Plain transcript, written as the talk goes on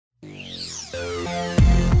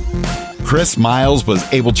Chris Miles was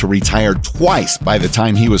able to retire twice by the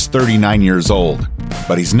time he was 39 years old.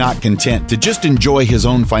 But he's not content to just enjoy his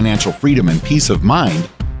own financial freedom and peace of mind.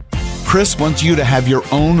 Chris wants you to have your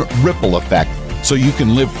own ripple effect so you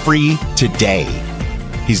can live free today.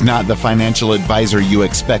 He's not the financial advisor you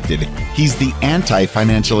expected. He's the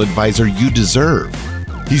anti-financial advisor you deserve.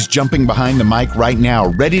 He's jumping behind the mic right now,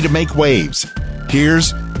 ready to make waves.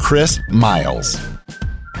 Here's Chris Miles.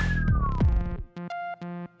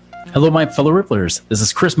 Hello, my fellow Ripplers. This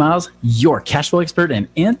is Chris Miles, your cash flow expert and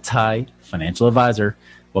anti-financial advisor.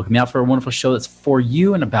 Welcome out for a wonderful show that's for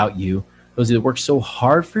you and about you. Those of you that work so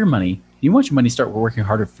hard for your money, you want your money to start working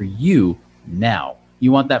harder for you now.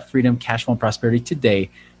 You want that freedom, cash flow, and prosperity today,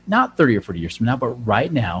 not 30 or 40 years from now, but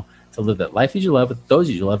right now, to live that life that you love with those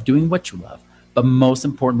you love, doing what you love. But most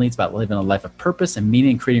importantly, it's about living a life of purpose and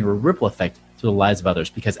meaning and creating a ripple effect to the lives of others.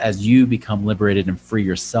 Because as you become liberated and free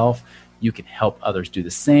yourself, you can help others do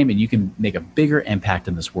the same, and you can make a bigger impact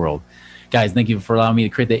in this world. Guys, thank you for allowing me to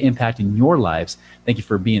create the impact in your lives. Thank you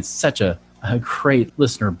for being such a great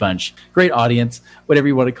listener bunch, great audience, whatever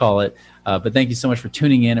you want to call it. But thank you so much for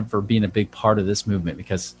tuning in and for being a big part of this movement,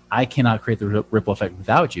 because I cannot create the ripple effect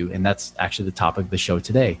without you. And that's actually the topic of the show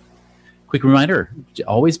today. Quick reminder,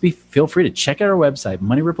 feel free to check out our website,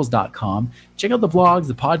 moneyripples.com. Check out the blogs,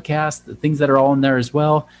 the podcasts, the things that are all in there as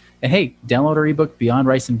well. And hey, download our ebook, Beyond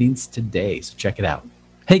Rice and Beans, today. So check it out.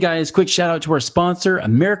 Hey guys, quick shout out to our sponsor,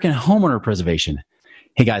 American Homeowner Preservation.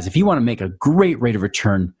 Hey guys, if you want to make a great rate of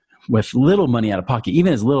return with little money out of pocket,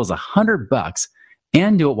 even as little as $100,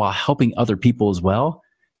 and do it while helping other people as well,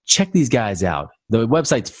 check these guys out. The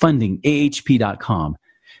website's fundingahp.com.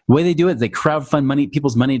 The way they do it is they crowdfund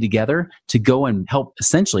people's money together to go and help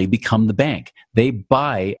essentially become the bank. They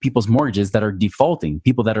buy people's mortgages that are defaulting,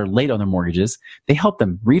 people that are late on their mortgages. They help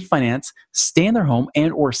them refinance, stay in their home,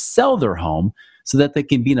 and or sell their home so that they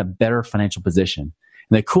can be in a better financial position.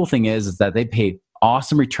 And the cool thing is that they pay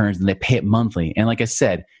awesome returns and they pay it monthly. And like I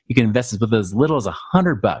said, you can invest with as little as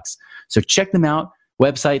 $100. So check them out.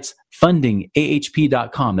 Websites,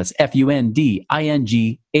 fundingahp.com. That's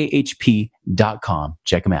fundingahp.com.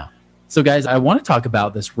 Check them out. So guys, I want to talk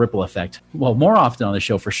about this ripple effect. Well, more often on the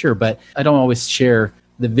show for sure, but I don't always share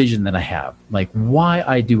the vision that I have, like why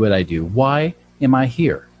I do what I do. Why am I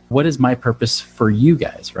here? What is my purpose for you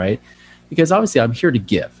guys, right? Because obviously I'm here to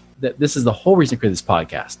give. This is the whole reason I created this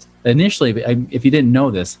podcast. Initially, if you didn't know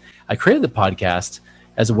this, I created the podcast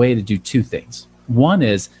as a way to do two things. One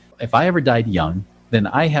is, if I ever died young, then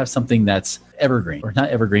I have something that's evergreen, or not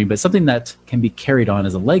evergreen, but something that can be carried on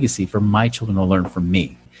as a legacy for my children to learn from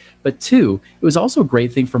me. But two, it was also a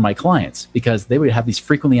great thing for my clients, because they would have these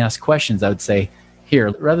frequently asked questions. I would say, here,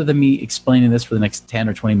 rather than me explaining this for the next 10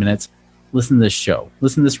 or 20 minutes, listen to this show,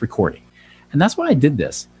 listen to this recording. And that's why I did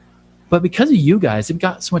this. But because of you guys, it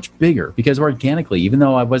got so much bigger, because organically, even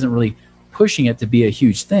though I wasn't really pushing it to be a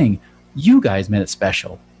huge thing, you guys made it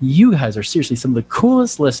special. You guys are seriously some of the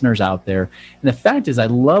coolest listeners out there. And the fact is, I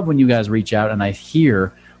love when you guys reach out and I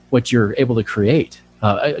hear what you're able to create.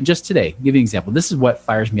 Just today, give you an example. This is what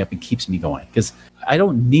fires me up and keeps me going, because I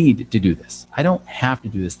don't need to do this. I don't have to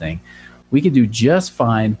do this thing. We can do just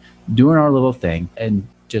fine doing our little thing and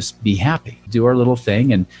just be happy. Do our little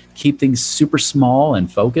thing and keep things super small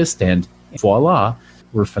and focused, and voila,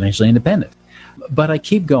 we're financially independent. But I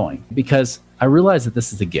keep going because I realize that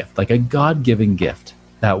this is a gift, like a God-given gift,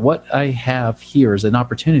 that what I have here is an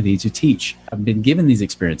opportunity to teach. I've been given these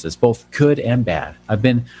experiences, both good and bad. I've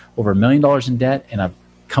been over $1 million in debt, and I've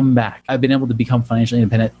come back. I've been able to become financially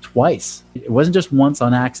independent twice. It wasn't just once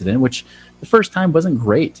on accident, which the first time wasn't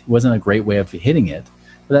great. It wasn't a great way of hitting it.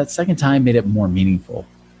 But that second time made it more meaningful.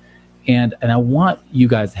 And I want you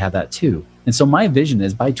guys to have that too. And so my vision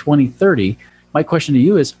is, by 2030, my question to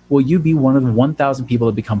you is, will you be one of the 1,000 people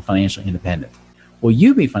that become financially independent? Will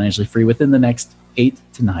you be financially free within the next 8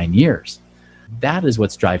 to 9 years? That is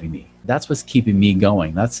what's driving me. That's what's keeping me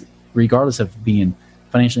going. That's regardless of being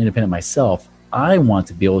financially independent myself, I want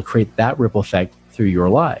to be able to create that ripple effect through your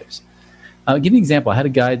lives. I'll give you an example. I had a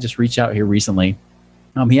guy just reach out here recently.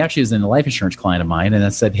 He actually is a life insurance client of mine, and I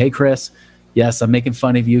said, hey, Chris, yes, I'm making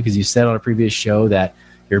fun of you because you said on a previous show that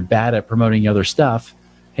you're bad at promoting other stuff.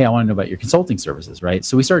 Hey, I want to know about your consulting services, right?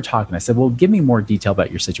 So we started talking. I said, well, give me more detail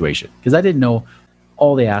about your situation, because I didn't know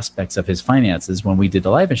all the aspects of his finances when we did the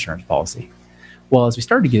life insurance policy. Well, as we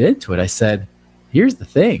started to get into it, I said, here's the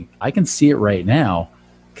thing. I can see it right now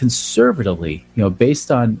conservatively, based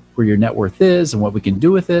on where your net worth is and what we can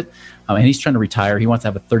do with it. And he's trying to retire. He wants to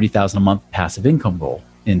have a $30,000 a month passive income goal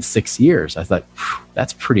in 6 years. I thought,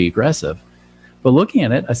 that's pretty aggressive. But looking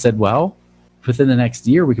at it, I said, well, within the next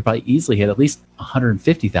year, we could probably easily hit at least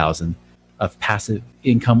 $150,000 of passive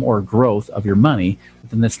income or growth of your money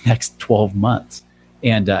within this next 12 months.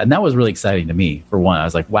 And that was really exciting to me. For one, I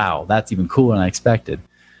was like, wow, that's even cooler than I expected.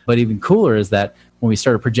 But even cooler is that when we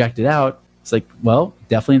started to project it out, it's like, well,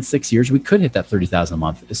 definitely in 6 years, we could hit that $30,000 a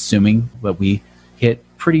month, assuming that we hit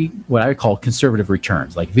pretty, what I would call conservative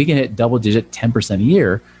returns. Like if we can hit double digit 10% a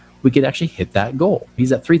year, we could actually hit that goal.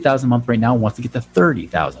 He's at $3,000 a month right now and wants to get to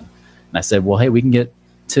 $30,000. And I said, well, hey, we can get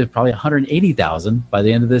to probably $180,000 by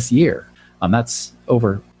the end of this year. That's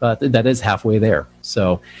over, that is halfway there.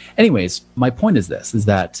 So anyways, my point is this, is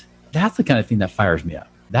that that's the kind of thing that fires me up.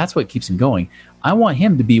 That's what keeps him going. I want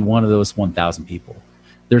him to be one of those 1,000 people.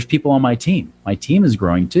 There's people on my team. My team is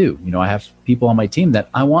growing too. I have people on my team that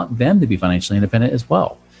I want them to be financially independent as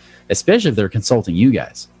well, especially if they're consulting you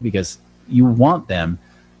guys, because you want them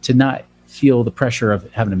to not feel the pressure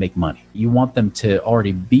of having to make money. You want them to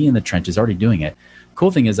already be in the trenches, already doing it. Cool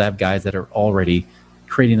thing is I have guys that are already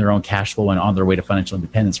creating their own cash flow and on their way to financial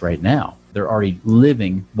independence right now. They're already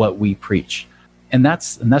living what we preach. And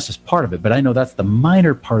that's just part of it. But I know that's the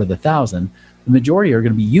minor part of the 1,000. The majority are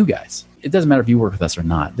going to be you guys. It doesn't matter if you work with us or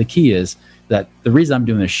not. The key is that the reason I'm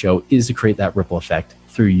doing this show is to create that ripple effect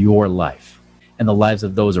through your life and the lives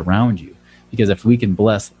of those around you. Because if we can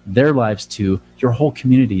bless their lives too, your whole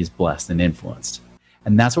community is blessed and influenced.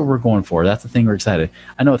 And that's what we're going for. That's the thing we're excited.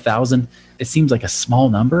 I know 1,000, it seems like a small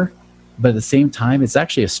number, but at the same time, it's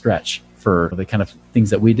actually a stretch for the kind of things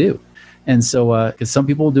that we do. And so, because some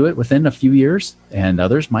people will do it within a few years and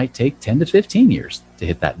others might take 10 to 15 years to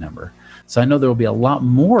hit that number. So I know there will be a lot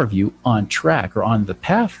more of you on track or on the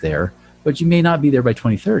path there, but you may not be there by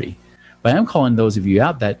 2030. But I'm calling those of you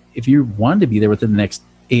out that if you want to be there within the next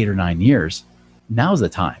 8 or 9 years, now's the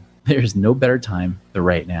time. There's no better time than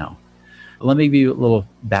right now. Let me give you a little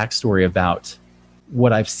backstory about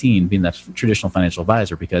what I've seen being the traditional financial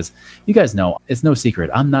advisor, because you guys know it's no secret.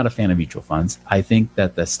 I'm not a fan of mutual funds. I think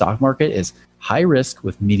that the stock market is high risk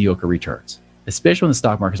with mediocre returns, especially when the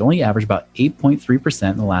stock market has only averaged about 8.3%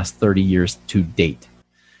 in the last 30 years to date.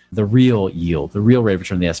 The real yield, the real rate of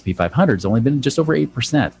return of the S&P 500 has only been just over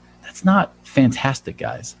 8%. That's not fantastic,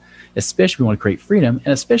 guys, especially if we want to create freedom,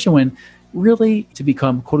 and especially when really to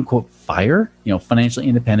become quote unquote financially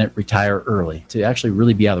independent, retire early, to actually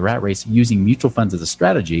really be out of the rat race using mutual funds as a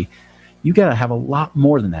strategy, you got to have a lot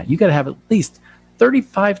more than that. You got to have at least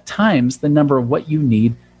 35 times the number of what you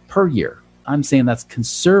need per year. I'm saying that's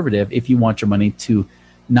conservative if you want your money to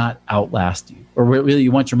not outlast you, or really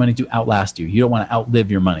you want your money to outlast you. You don't want to outlive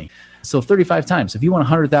your money. So 35 times. If you want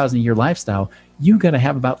 $100,000 a year lifestyle, you got to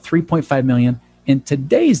have about 3.5 million in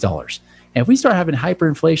today's dollars. And if we start having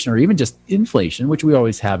hyperinflation or even just inflation, which we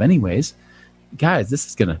always have anyways, guys, this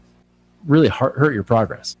is going to really hurt your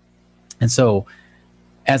progress. And so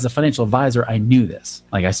as a financial advisor, I knew this.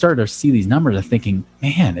 Like I started to see these numbers and thinking,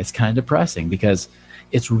 man, it's kind of depressing because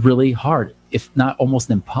it's really hard, if not almost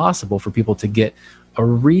impossible, for people to get a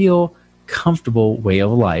real comfortable way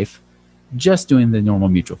of life just doing the normal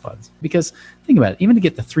mutual funds. Because think about it, even to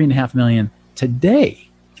get the 3.5 million today,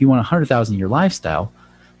 if you want 100,000 in your lifestyle,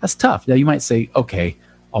 that's tough. Now you might say, okay,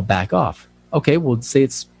 I'll back off. Okay, well, say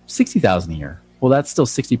it's 60,000 a year. Well, that's still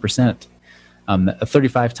 60%.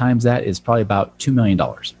 35 times that is probably about $2 million.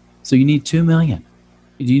 So you need 2 million.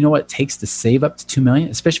 Do you know what it takes to save up to 2 million?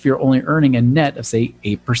 Especially if you're only earning a net of say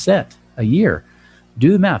 8% a year.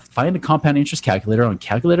 Do the math. Find a compound interest calculator on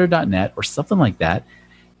calculator.net or something like that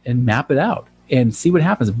and map it out and see what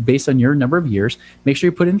happens based on your number of years. Make sure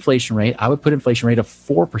you put inflation rate. I would put inflation rate of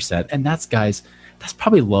 4%. And that's, guys, that's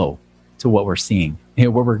probably low to what we're seeing,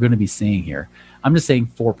 what we're going to be seeing here. I'm just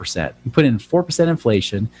saying 4%. You put in 4%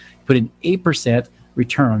 inflation, put in 8%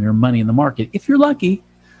 return on your money in the market, if you're lucky,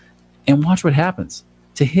 and watch what happens.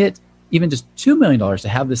 To hit even just $2 million, to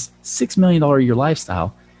have this $6 million a year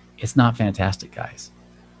lifestyle, it's not fantastic, guys.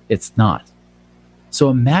 It's not.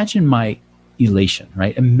 So imagine my elation,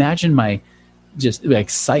 right? Imagine my just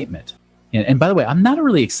excitement. And by the way, I'm not a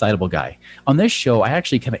really excitable guy. On this show, I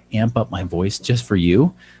actually kind of amp up my voice just for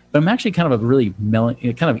you, but I'm actually kind of a really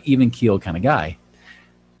kind of even keel kind of guy.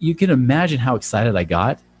 You can imagine how excited I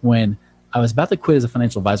got when I was about to quit as a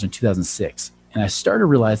financial advisor in 2006. And I started to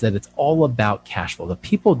realize that it's all about cash flow. The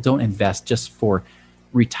people don't invest just for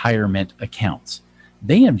retirement accounts.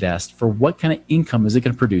 They invest for what kind of income is it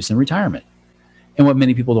going to produce in retirement. And what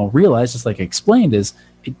many people don't realize, just like I explained, is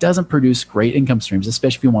it doesn't produce great income streams,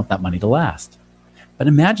 especially if you want that money to last. But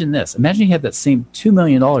imagine this. Imagine you have that same $2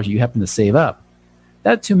 million you happen to save up.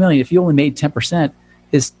 That $2 million, if you only made 10%,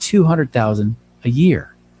 is $200,000 a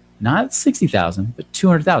year. Not $60,000, but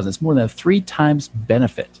 $200,000. It's more than a 3 times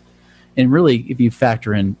benefit. And really, if you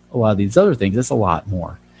factor in a lot of these other things, it's a lot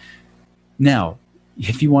more. Now,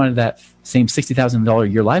 if you wanted that same $60,000 a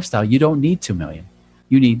year lifestyle, you don't need $2 million.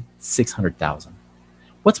 You need $600,000.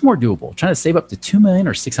 What's more doable? Trying to save up to $2 million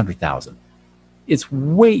or $600,000? It's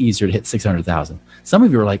way easier to hit $600,000. Some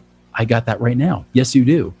of you are like, I got that right now. Yes, you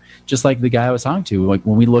do. Just like the guy I was talking to, like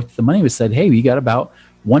when we looked at the money, we said, hey, we got about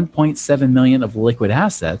 1.7 million of liquid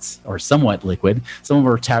assets, or somewhat liquid. Some of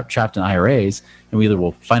them are trapped in IRAs, and we either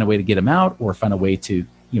will find a way to get them out or find a way to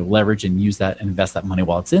leverage and use that and invest that money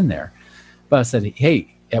while it's in there. But I said,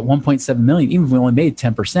 hey, at 1.7 million, even if we only made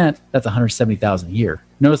 10%, that's 170,000 a year.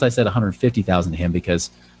 Notice I said 150,000 to him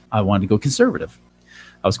because I wanted to go conservative.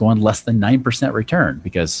 I was going less than 9% return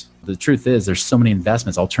because the truth is there's so many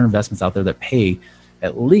investments, alternative investments out there that pay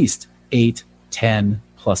at least 8,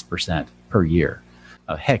 10+% per year.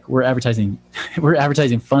 Heck, we're advertising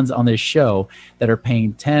funds on this show that are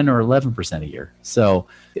paying 10 or 11% a year. So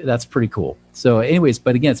that's pretty cool. So anyways,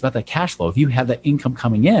 but again, it's about that cash flow. If you have that income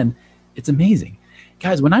coming in, it's amazing.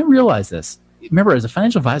 Guys, when I realized this, remember as a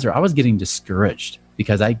financial advisor, I was getting discouraged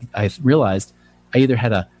because I realized I either had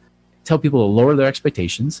to tell people to lower their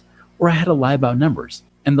expectations or I had to lie about numbers.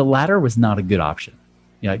 And the latter was not a good option.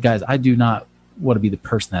 Guys, I do not want to be the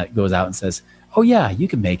person that goes out and says, oh yeah, you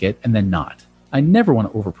can make it, and then not. I never want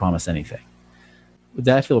to overpromise anything. With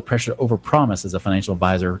that, I feel a pressure to overpromise as a financial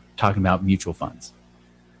advisor talking about mutual funds.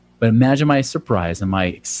 But imagine my surprise and my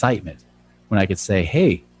excitement when I could say,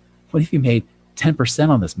 hey, what if you made 10%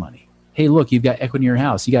 on this money? Hey, look, you've got equity in your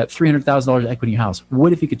house. You got $300,000 equity in your house.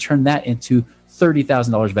 What if you could turn that into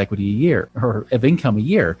 $30,000 of equity a year or of income a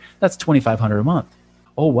year? That's $2,500 a month.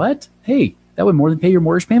 Oh, what? Hey, that would more than pay your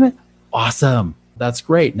mortgage payment? Awesome. That's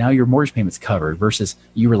great. Now your mortgage payment's covered versus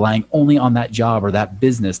you relying only on that job or that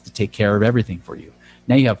business to take care of everything for you.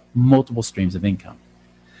 Now you have multiple streams of income.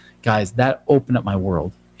 Guys, that opened up my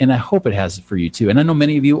world, and I hope it has for you too. And I know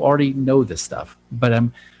many of you already know this stuff, but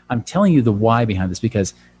I'm telling you the why behind this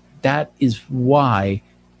because that is why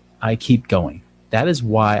I keep going. That is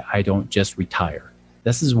why I don't just retire.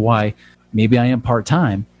 This is why maybe I am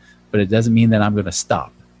part-time, but it doesn't mean that I'm going to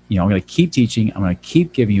stop. I'm going to keep teaching. I'm going to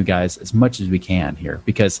keep giving you guys as much as we can here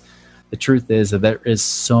because the truth is that there is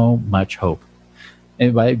so much hope.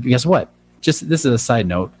 And guess what? Just this is a side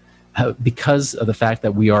note. Because of the fact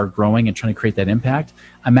that we are growing and trying to create that impact,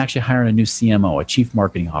 I'm actually hiring a new CMO, a chief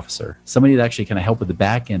marketing officer, somebody that actually kind of help with the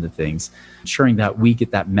back end of things, ensuring that we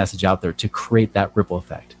get that message out there to create that ripple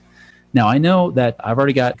effect. Now, I know that I've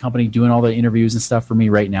already got a company doing all the interviews and stuff for me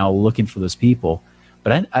right now, looking for those people.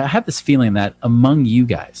 But I have this feeling that among you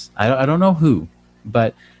guys, I don't know who,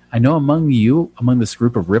 but I know among this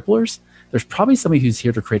group of ripplers, there's probably somebody who's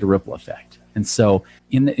here to create a ripple effect. And so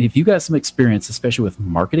if you got some experience, especially with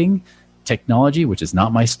marketing, technology, which is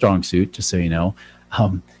not my strong suit, just so you know,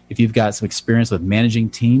 if you've got some experience with managing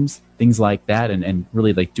teams, things like that, and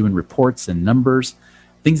really like doing reports and numbers,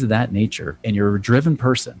 things of that nature, and you're a driven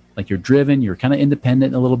person, like you're driven, you're kind of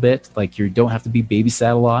independent a little bit, like you don't have to be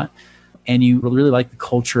babysat a lot, and you really like the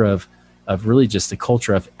culture of really just a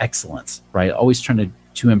culture of excellence, right? Always trying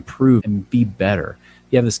to improve and be better.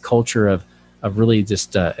 You have this culture of really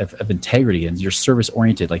just of integrity, and you're service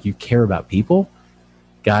oriented, like you care about people.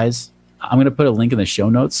 Guys, I'm going to put a link in the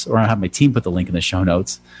show notes, or I'll have my team put the link in the show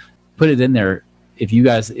notes. Put it in there.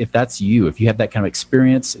 If that's you, if you have that kind of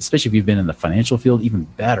experience, especially if you've been in the financial field, even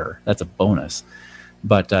better. That's a bonus.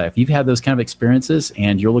 But if you've had those kind of experiences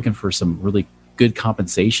and you're looking for some really good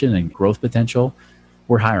compensation and growth potential,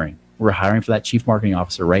 we're hiring. We're hiring for that chief marketing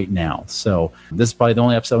officer right now. So this is probably the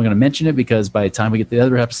only episode I'm going to mention it because by the time we get to the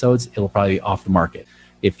other episodes, it'll probably be off the market.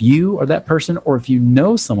 If you are that person, or if you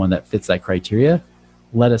know someone that fits that criteria,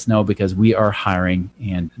 let us know because we are hiring.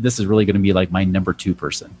 And this is really going to be like my number 2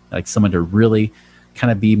 person, like someone to really kind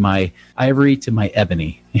of be my ivory to my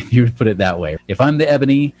ebony, if you would put it that way. If I'm the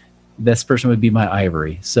ebony, this person would be my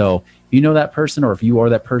ivory. So if you know that person, or if you are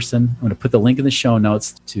that person, I'm going to put the link in the show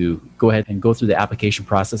notes to go ahead and go through the application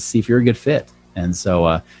process, see if you're a good fit. And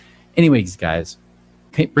so anyways, guys,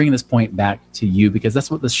 bringing this point back to you, because that's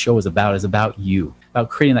what this show is about you, about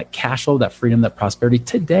creating that cash flow, that freedom, that prosperity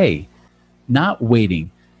today, not waiting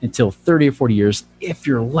until 30 or 40 years if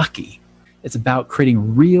you're lucky. It's about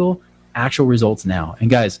creating real, actual results now. And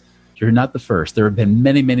guys, you're not the first. There have been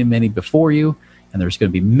many, many, many before you, and there's going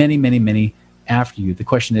to be many, many, many after you. The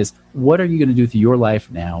question is, what are you going to do with your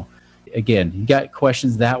life now? Again, you got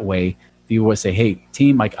questions that way. If you want to say, hey,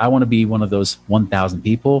 team, like I want to be one of those 1,000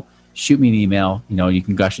 people, shoot me an email. You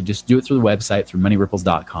can actually just do it through the website, through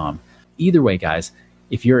moneyripples.com. Either way, guys,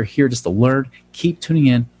 if you're here just to learn, keep tuning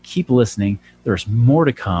in, keep listening. There's more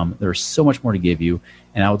to come. There's so much more to give you.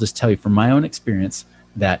 And I will just tell you from my own experience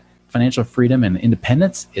that financial freedom and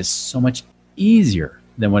independence is so much easier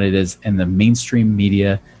than what it is in the mainstream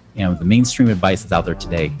media and the mainstream advice that's out there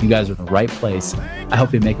today. You guys are in the right place. I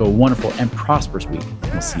hope you make a wonderful and prosperous week.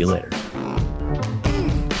 And we'll see you later.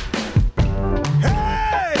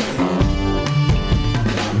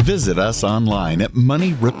 Visit us online at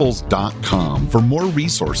moneyripples.com for more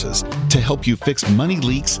resources to help you fix money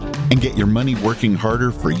leaks and get your money working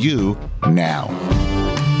harder for you now.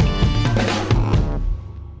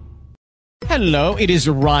 Hello, it is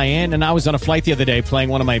Ryan, and I was on a flight the other day playing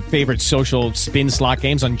one of my favorite social spin slot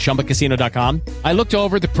games on ChumbaCasino.com. I looked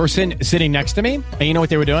over at the person sitting next to me, and you know what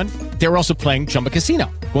they were doing? They were also playing Chumba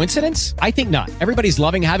Casino. Coincidence? I think not. Everybody's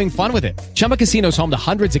loving having fun with it. Chumba Casino is home to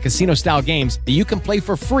hundreds of casino-style games that you can play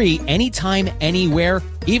for free anytime, anywhere,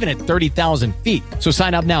 even at 30,000 feet. So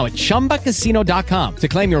sign up now at ChumbaCasino.com to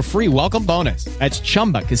claim your free welcome bonus. That's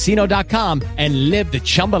ChumbaCasino.com and live the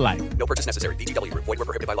Chumba life. No purchase necessary. VGW. Void where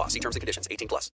prohibited by law. See terms and conditions. 18+.